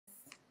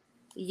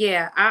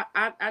Yeah,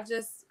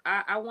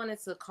 I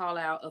wanted to call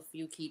out a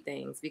few key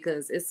things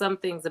because it's some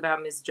things about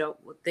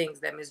things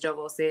that Miss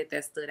Jovo said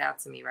that stood out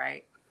to me,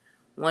 right?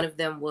 One of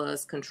them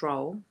was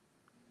control.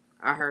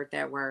 I heard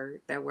that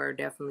word. That word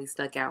definitely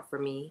stuck out for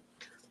me.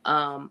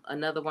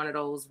 Another one of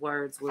those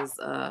words was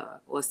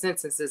or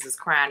sentences is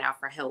crying out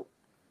for help.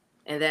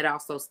 And that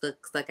also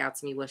stuck out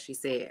to me what she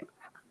said.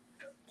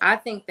 I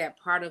think that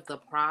part of the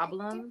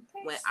problem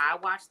when I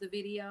watched the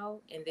video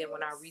and then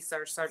when I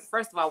researched certain,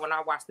 first of all, when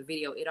I watched the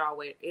video, it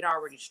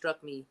already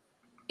struck me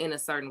in a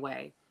certain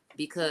way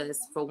because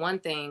for one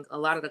thing, a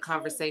lot of the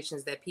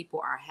conversations that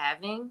people are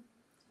having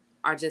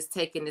are just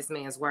taking this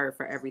man's word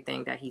for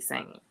everything that he's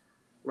saying,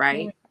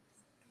 right?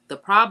 The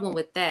problem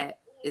with that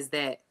is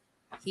that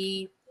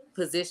he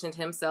positioned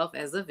himself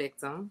as a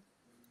victim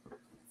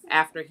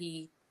after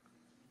he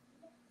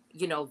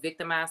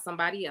victimize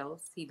somebody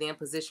else. He then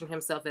positioned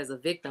himself as a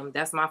victim.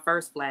 That's my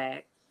first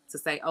flag to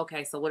say,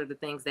 okay, so what are the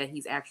things that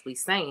he's actually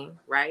saying,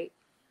 right?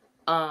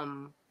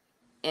 Um,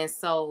 and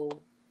so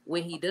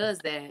when he does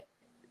that,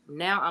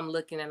 now I'm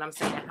looking and I'm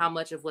saying, how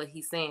much of what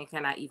he's saying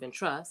can I even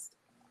trust?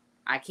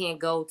 I can't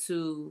go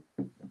to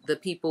the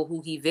people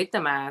who he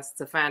victimized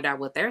to find out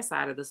what their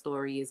side of the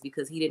story is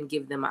because he didn't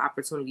give them an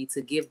opportunity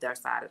to give their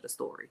side of the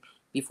story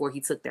before he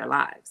took their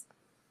lives.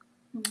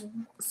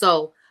 Mm-hmm.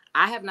 So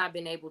I have not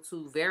been able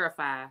to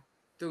verify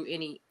through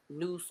any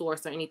news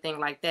source or anything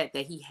like that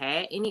that he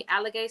had any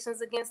allegations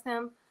against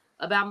him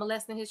about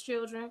molesting his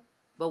children.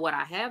 But what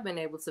I have been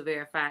able to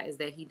verify is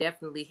that he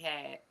definitely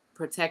had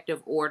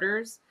protective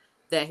orders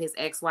that his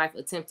ex-wife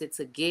attempted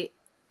to get,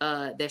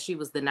 that she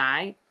was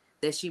denied,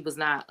 that she was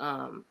not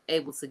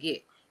able to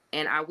get.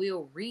 And I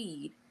will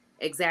read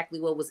exactly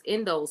what was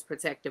in those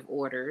protective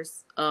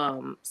orders.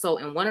 So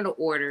in one of the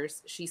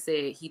orders, she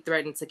said he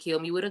threatened to kill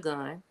me with a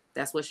gun.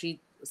 That's what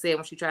she said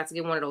when she tried to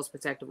get one of those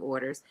protective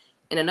orders.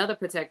 In another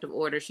protective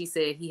order, she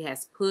said he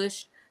has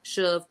pushed,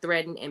 shoved,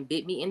 threatened, and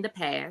bit me in the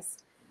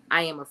past.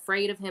 I am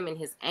afraid of him in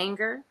his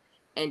anger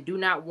and I do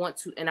not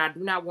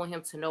want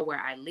him to know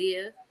where I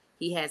live.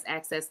 He has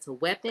access to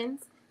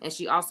weapons. And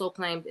she also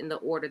claimed in the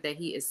order that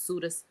he is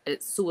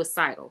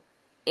suicidal.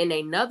 In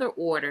another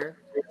order,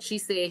 she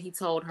said he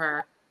told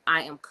her,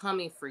 I am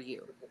coming for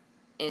you.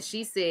 And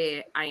she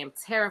said, I am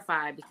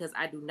terrified because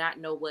I do not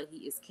know what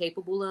he is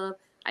capable of.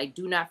 I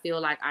do not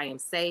feel like I am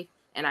safe,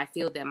 and I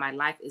feel that my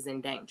life is in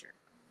danger.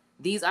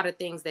 These are the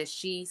things that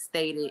she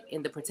stated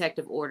in the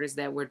protective orders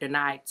that were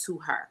denied to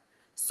her.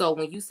 So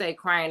when you say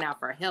crying out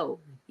for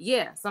help,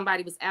 yeah,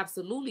 somebody was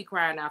absolutely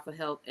crying out for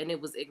help and it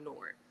was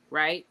ignored,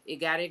 right? It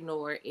got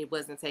ignored. It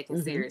wasn't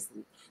taken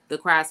seriously. The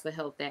cries for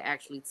help that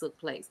actually took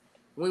place.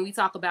 When we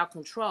talk about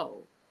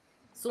control,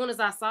 soon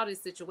as I saw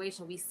this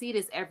situation, we see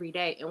this every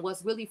day. And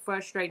what's really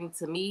frustrating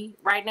to me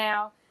right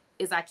now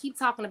is I keep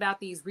talking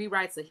about these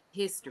rewrites of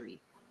history.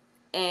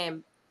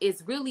 And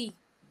it's really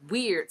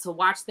weird to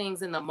watch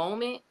things in the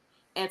moment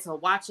and to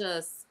watch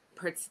us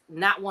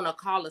not want to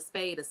call a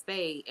spade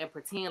and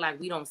pretend like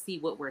we don't see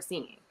what we're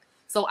seeing.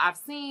 So I've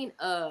seen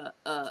a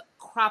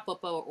crop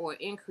up or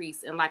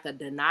increase in like a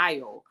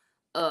denial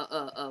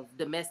of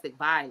domestic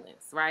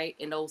violence, right?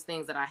 And those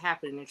things that are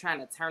happening and trying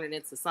to turn it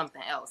into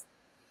something else.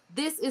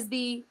 This is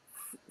the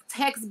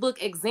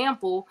textbook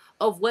example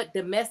of what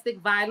domestic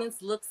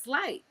violence looks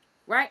like,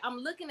 right? I'm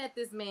looking at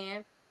this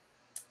man.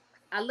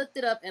 I looked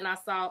it up and I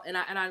saw, and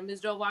I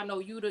Ms. Joe, I know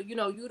you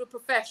the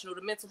professional,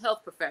 the mental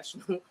health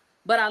professional,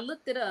 but I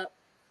looked it up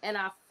and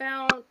I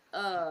found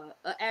an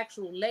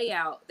actual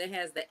layout that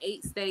has the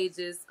 8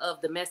 stages of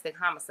domestic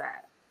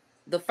homicide.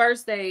 The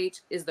first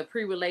stage is the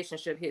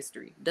pre-relationship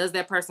history. Does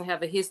that person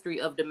have a history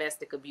of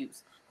domestic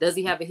abuse? Does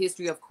he have a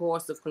history of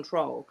coercive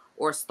control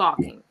or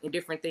stalking and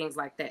different things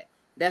like that?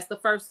 That's the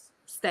first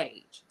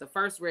stage, the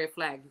first red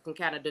flag. You can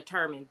kind of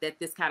determine that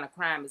this kind of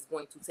crime is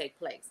going to take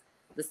place.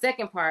 The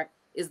second part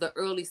is the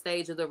early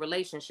stage of the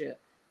relationship.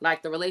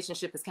 Like the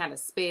relationship is kind of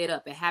sped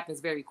up. It happens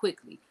very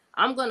quickly.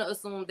 I'm going to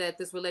assume that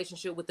this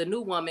relationship with the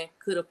new woman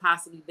could have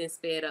possibly been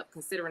sped up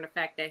considering the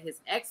fact that his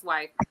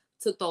ex-wife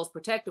took those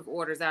protective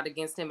orders out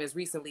against him as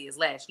recently as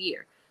last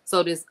year.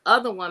 So this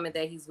other woman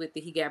that he's with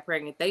that he got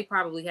pregnant, they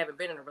probably haven't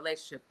been in a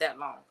relationship that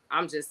long.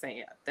 I'm just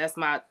saying. That's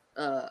my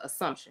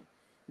assumption.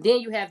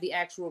 Then you have the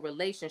actual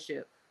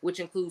relationship, which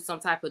includes some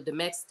type of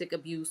domestic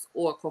abuse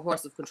or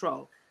coercive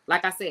control.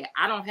 Like I said,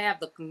 I don't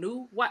have the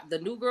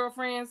new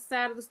girlfriend's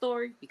side of the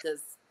story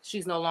because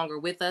she's no longer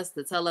with us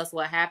to tell us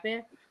what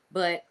happened.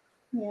 But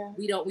yeah,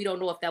 we don't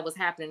know if that was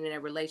happening in a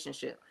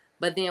relationship.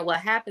 But then what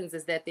happens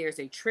is that there's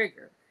a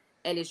trigger,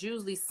 and it's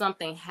usually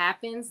something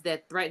happens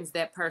that threatens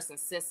that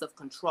person's sense of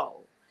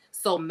control.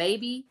 So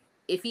maybe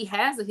if he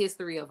has a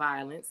history of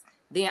violence,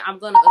 then I'm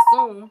going to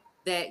assume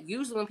that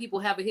usually when people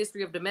have a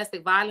history of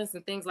domestic violence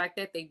and things like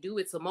that, they do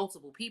it to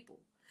multiple people.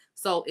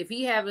 So if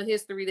he have a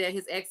history that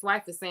his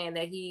ex-wife is saying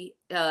that he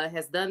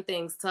has done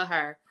things to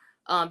her,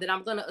 then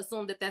I'm going to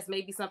assume that that's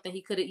maybe something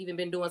he could have even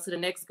been doing to the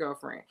next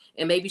girlfriend.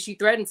 And maybe she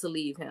threatened to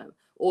leave him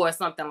or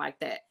something like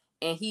that.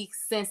 And he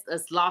sensed a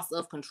loss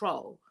of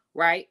control,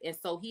 right? And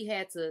so he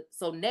had to,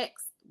 so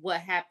next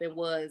what happened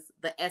was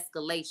the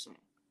escalation.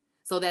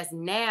 So that's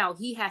now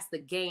he has to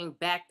gain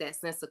back that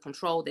sense of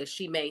control that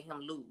she made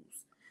him lose.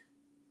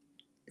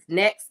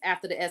 Next,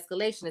 after the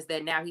escalation, is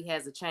that now he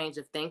has a change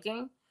of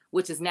thinking,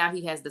 which is now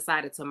he has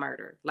decided to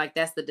murder. Like,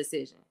 that's the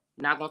decision.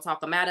 Not going to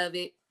talk him out of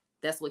it.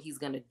 That's what he's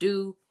going to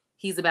do.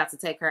 He's about to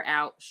take her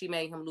out. She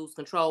made him lose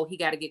control. He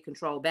got to get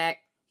control back.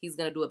 He's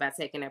going to do it by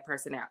taking that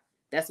person out.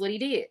 That's what he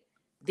did.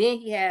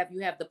 Then you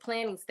have the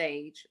planning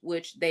stage,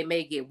 which they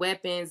may get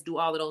weapons, do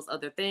all of those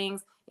other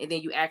things. And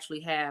then you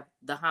actually have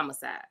the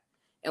homicide.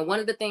 And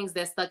one of the things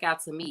that stuck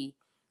out to me,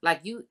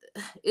 like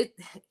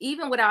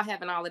even without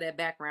having all of that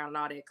background and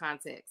all that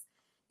context,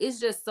 it's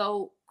just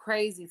so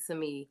crazy to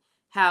me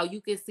how you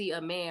can see a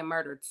man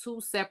murder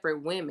 2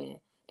 separate women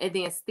and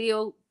then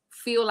still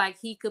feel like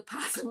he could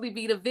possibly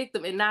be the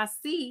victim and not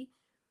see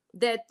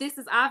that this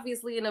is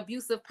obviously an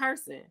abusive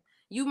person.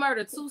 You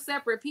murder 2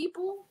 separate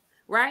people,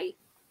 right?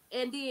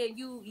 And then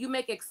you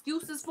make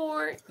excuses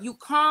for it. You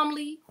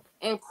calmly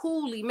and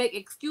coolly make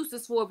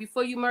excuses for it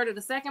before you murder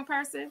the second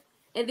person.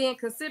 And then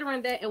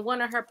considering that in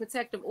one of her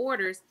protective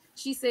orders,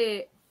 she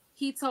said,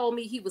 he told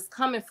me he was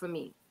coming for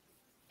me.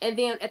 And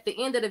then at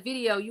the end of the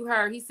video, you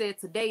heard he said,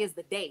 today is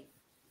the day.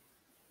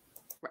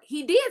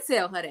 He did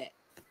tell her that.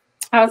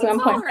 I was going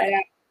to point that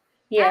out.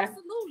 Yeah.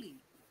 Absolutely.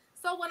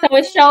 So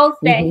it shows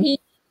that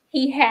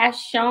he has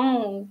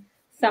shown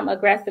some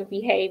aggressive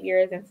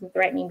behaviors and some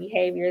threatening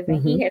behaviors,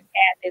 and he has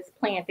had this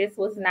plan. This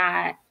was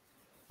not,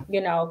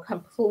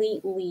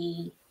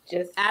 completely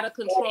just out of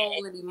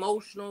control and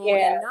emotional.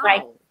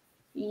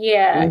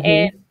 Yeah,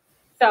 and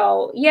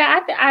so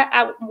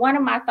I one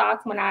of my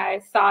thoughts when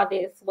I saw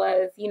this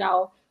was,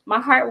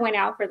 my heart went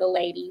out for the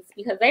ladies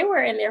because they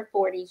were in their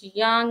 40s,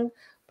 young,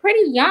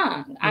 pretty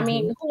young. I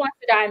mean, who wants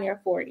to die in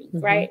their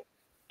 40s, right?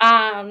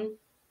 And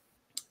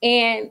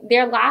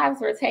their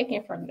lives were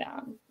taken from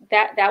them.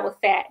 That was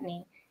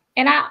saddening.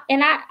 And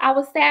I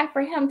was sad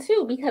for him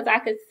too, because I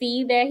could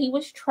see that he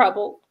was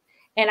troubled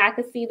and I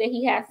could see that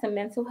he had some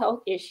mental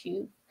health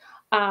issues.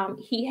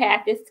 He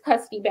had this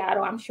custody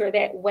battle, I'm sure,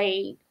 that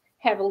weighed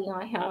heavily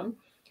on him.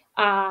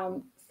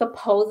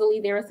 Supposedly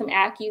there were some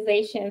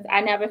accusations.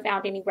 I never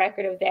found any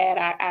record of that.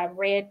 I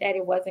read that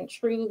it wasn't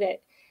true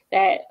that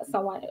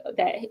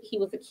he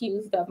was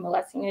accused of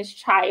molesting his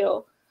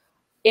child.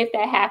 If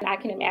that happened, I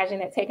can imagine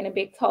that taking a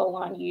big toll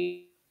on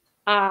you.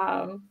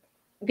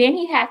 Then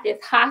he had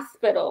this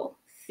hospital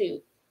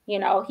suit.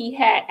 He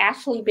had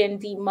actually been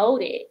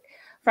demoted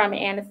from an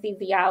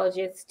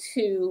anesthesiologist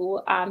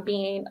to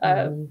being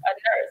a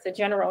nurse, a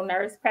general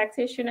nurse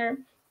practitioner.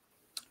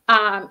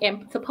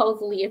 And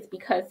supposedly it's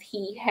because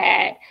he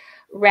had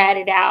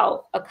ratted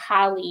out a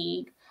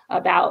colleague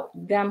about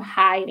them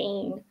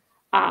hiding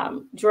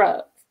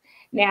drugs.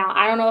 Now,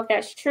 I don't know if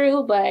that's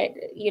true, but,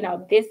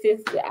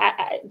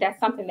 that's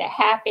something that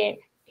happened.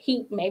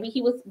 Maybe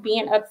he was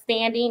being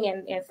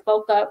upstanding and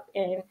spoke up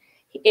and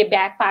it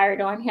backfired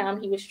on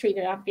him. He was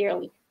treated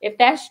unfairly. If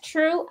that's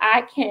true,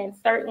 I can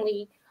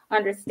certainly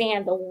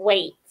understand the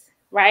weight,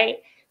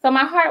 right? So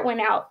my heart went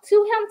out to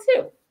him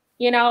too.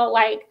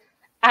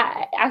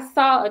 I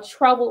saw a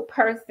troubled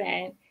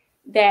person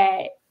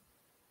that,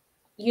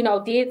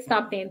 did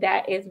something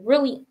that is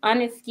really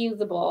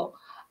unexcusable.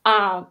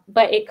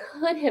 But it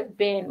could have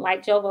been,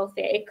 like Jovo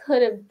said, it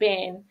could have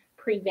been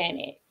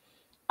prevented.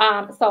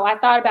 So I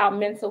thought about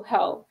mental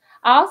health.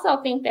 I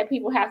also think that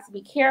people have to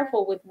be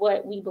careful with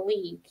what we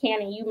believe.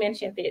 Cannon, you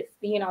mentioned this,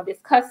 this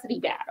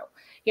custody battle.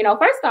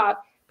 First off,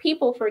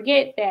 people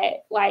forget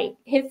that like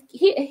his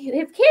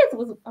kids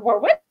were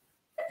with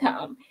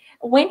him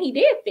when he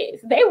did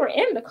this. They were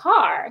in the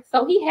car,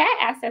 so he had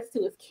access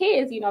to his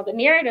kids. The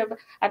narrative,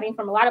 I think,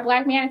 from a lot of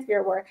Black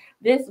manosphere were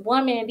these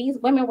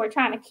women were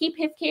trying to keep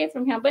his kids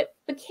from him, but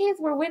the kids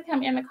were with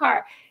him in the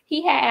car.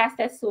 He had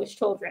access to his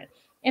children.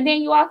 And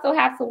then you also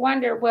have to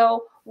wonder,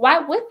 well, why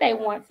would they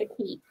want to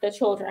keep the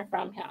children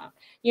from him?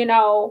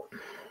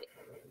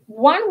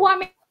 One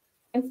woman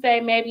can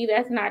say maybe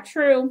that's not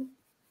true.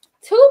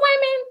 2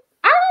 women,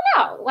 I don't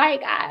know.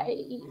 Like,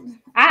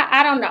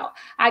 I don't know.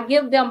 I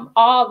give them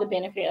all the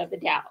benefit of the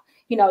doubt.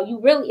 And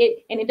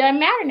it doesn't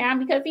matter now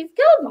because he's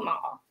killed them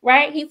all,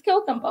 right? He's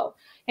killed them both,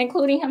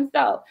 including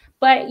himself.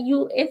 But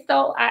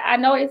I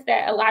noticed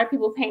that a lot of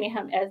people painted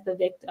him as the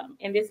victim,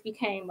 and this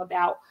became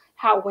about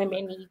how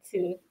women need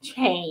to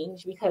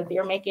change because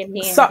they're making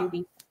men do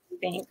these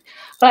things.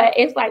 But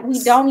it's like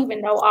we don't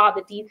even know all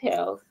the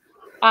details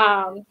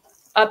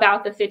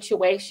about the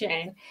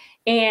situation.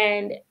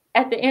 And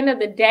at the end of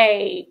the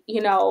day,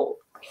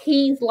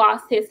 he's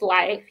lost his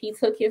life. He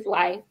took his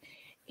life.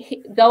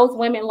 Those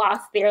women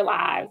lost their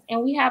lives.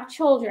 And we have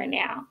children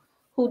now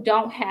who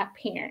don't have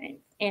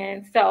parents.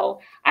 And so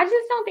I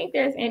just don't think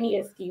there's any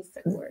excuse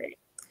for it.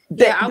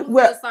 Yeah, I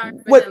would feel sorry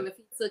for him if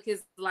he took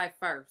his life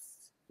first.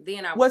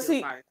 Then I would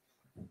feel sorry.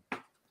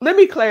 Let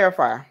me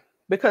clarify.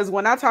 Because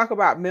when I talk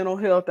about mental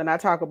health and I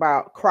talk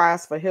about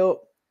cries for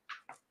help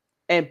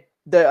and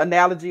the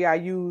analogy I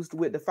used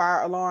with the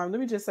fire alarm,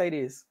 let me just say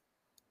this.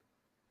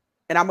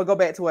 And I'm going to go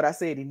back to what I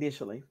said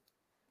initially.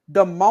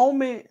 The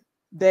moment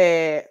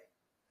that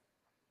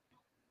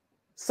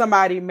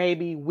somebody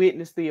maybe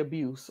witnessed the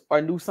abuse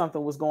or knew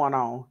something was going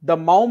on. The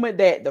moment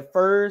that the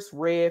first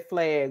red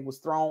flag was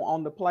thrown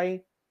on the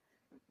play,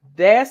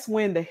 that's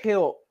when the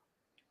help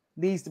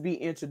needs to be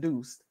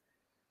introduced.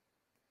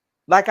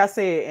 Like I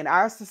said, in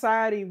our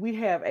society, we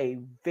have a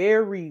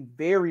very,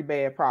 very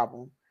bad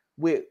problem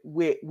with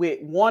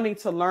wanting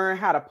to learn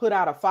how to put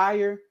out a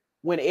fire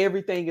when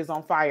everything is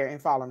on fire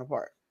and falling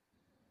apart.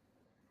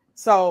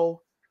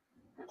 So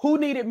who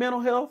needed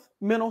mental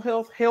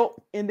health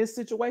help in this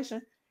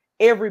situation?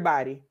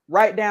 Everybody,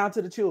 right down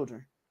to the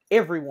children.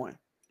 Everyone.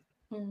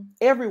 Mm.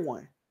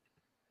 Everyone.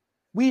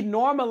 We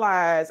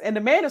normalize, and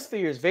the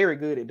manosphere is very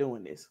good at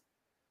doing this.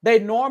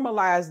 They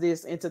normalize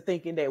this into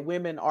thinking that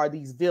women are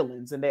these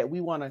villains and that we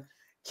want to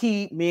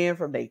keep men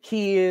from their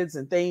kids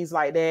and things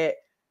like that.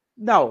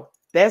 No,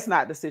 that's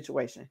not the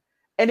situation.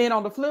 And then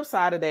on the flip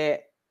side of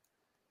that,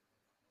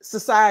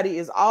 society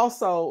is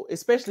also,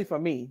 especially for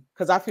me,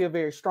 because I feel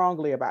very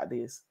strongly about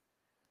this.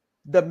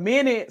 The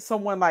minute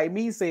someone like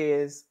me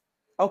says,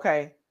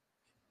 okay,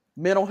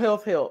 mental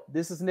health help,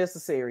 this is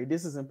necessary,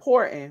 this is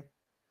important,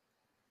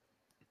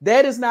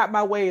 that is not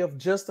my way of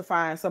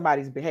justifying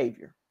somebody's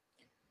behavior.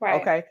 Right.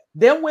 Okay.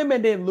 Them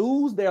women didn't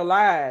lose their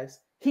lives.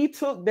 He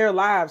took their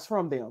lives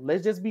from them.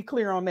 Let's just be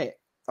clear on that.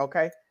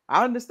 Okay.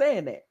 I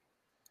understand that.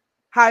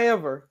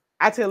 However,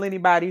 I tell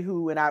anybody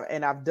who, and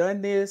I've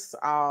done this,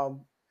 of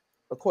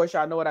course,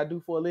 y'all know what I do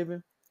for a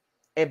living,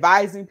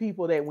 advising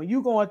people that when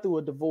you're going through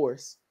a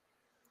divorce,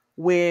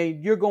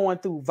 when you're going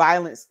through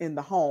violence in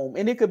the home,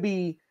 and it could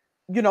be,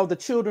 the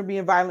children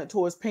being violent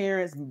towards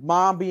parents,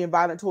 mom being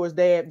violent towards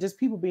dad, just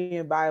people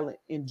being violent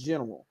in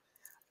general,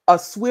 a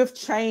swift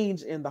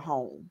change in the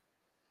home,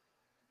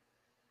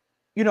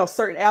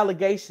 certain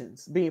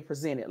allegations being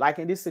presented, like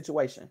in this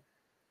situation.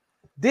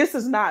 This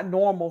is not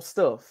normal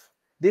stuff.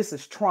 This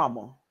is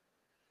trauma.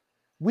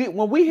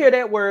 When we hear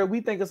that word,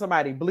 we think of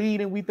somebody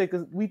bleeding. We think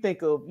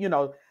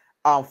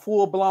of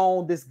full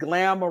blown, this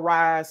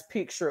glamorized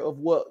picture of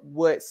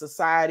what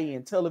society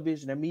and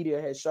television and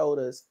media has showed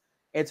us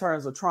in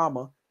terms of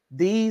trauma.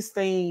 These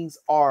things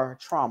are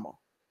trauma.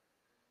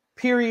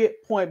 Period.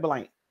 Point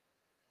blank.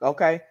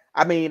 Okay.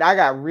 I mean, I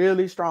got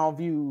really strong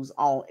views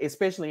on,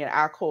 especially in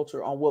our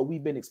culture, on what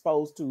we've been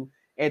exposed to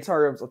in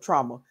terms of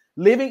trauma.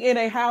 Living in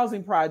a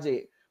housing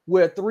project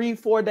where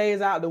 3-4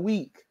 days out of the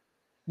week,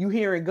 you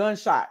hearing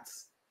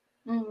gunshots.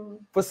 Mm.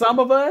 For some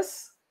of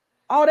us,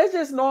 oh, that's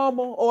just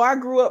normal. Oh, I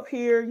grew up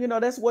here.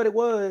 That's what it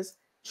was.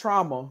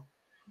 Trauma.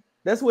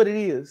 That's what it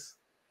is.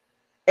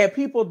 And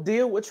people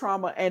deal with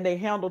trauma and they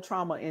handle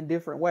trauma in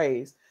different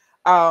ways.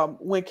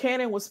 When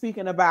Cannon was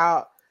speaking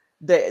about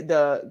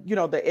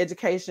the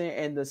education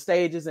and the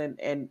stages and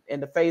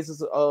the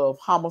phases of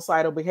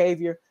homicidal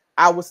behavior,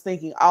 I was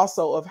thinking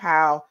also of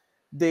how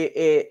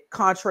it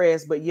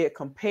contrasts but yet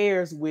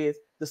compares with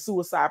the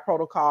suicide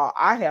protocol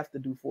I have to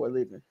do for a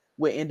living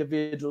with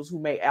individuals who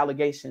make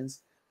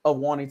allegations of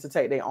wanting to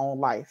take their own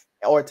life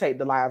or take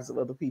the lives of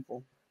other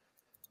people.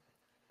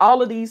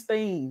 All of these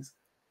things,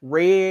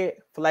 red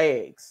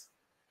flags.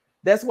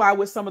 That's why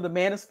with some of the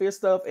manosphere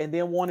stuff and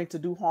then wanting to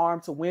do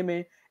harm to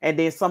women, and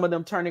then some of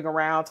them turning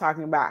around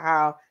talking about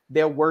how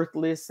they're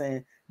worthless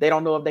and they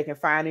don't know if they can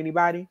find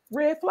anybody,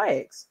 red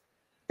flags.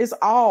 It's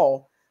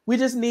all. We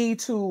just need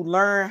to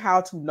learn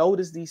how to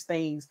notice these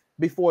things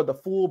before the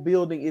full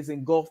building is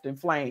engulfed in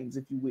flames,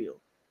 if you will,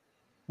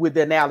 with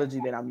the analogy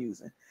that I'm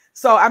using.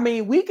 So, I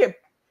mean,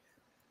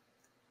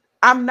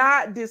 I'm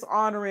not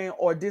dishonoring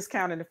or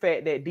discounting the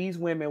fact that these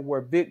women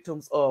were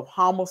victims of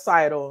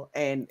homicidal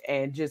and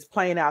just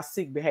plain out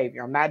sick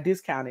behavior. I'm not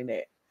discounting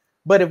that.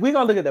 But if we're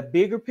going to look at the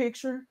bigger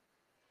picture,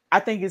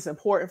 I think it's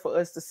important for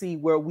us to see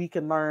where we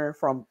can learn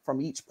from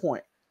each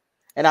point.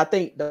 And I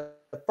think the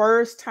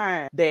first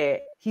time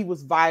that he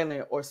was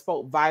violent or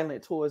spoke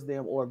violent towards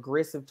them or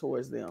aggressive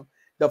towards them,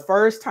 the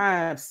first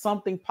time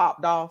something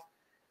popped off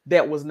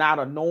that was not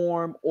a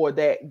norm or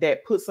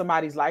that put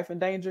somebody's life in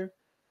danger,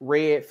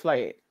 red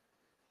flag.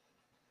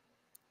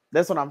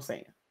 That's what I'm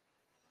saying.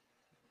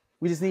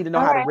 We just need to know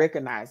All how to right.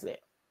 recognize that.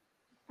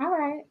 All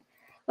right.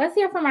 Let's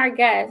hear from our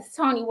guest.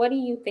 Tony, what do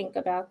you think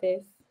about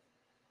this?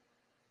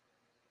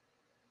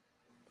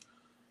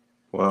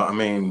 Well, I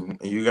mean,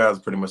 you guys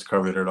pretty much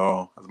covered it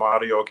all. Is my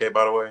audio okay,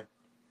 by the way?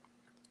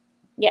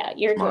 Yeah, Is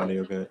you're my good.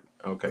 audio good?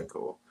 Okay,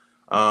 cool.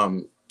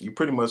 You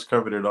pretty much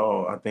covered it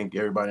all. I think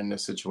everybody in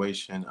this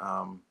situation,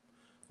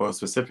 well,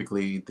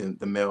 specifically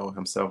the male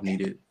himself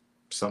needed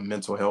some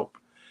mental help.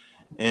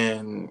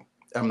 And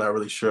I'm not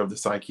really sure of the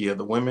psyche of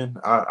the women.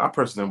 I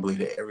personally don't believe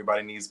that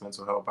everybody needs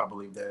mental help. I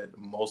believe that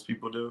most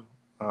people do.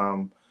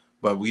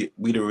 But we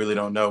really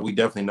don't know. We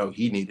definitely know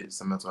he needed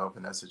some mental help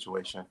in that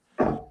situation.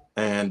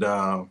 And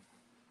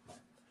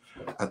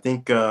I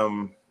think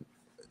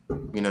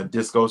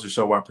this goes to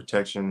show why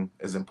protection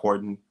is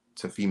important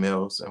to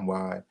females and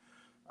why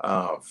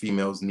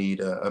females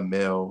need a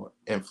male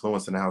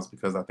influence in the house,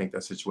 because I think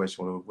that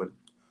situation would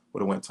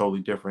have went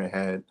totally different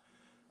had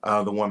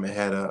the woman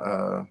had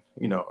a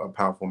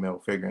powerful male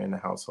figure in the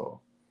household.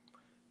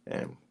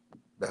 And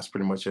that's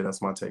pretty much it.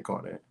 That's my take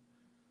on it.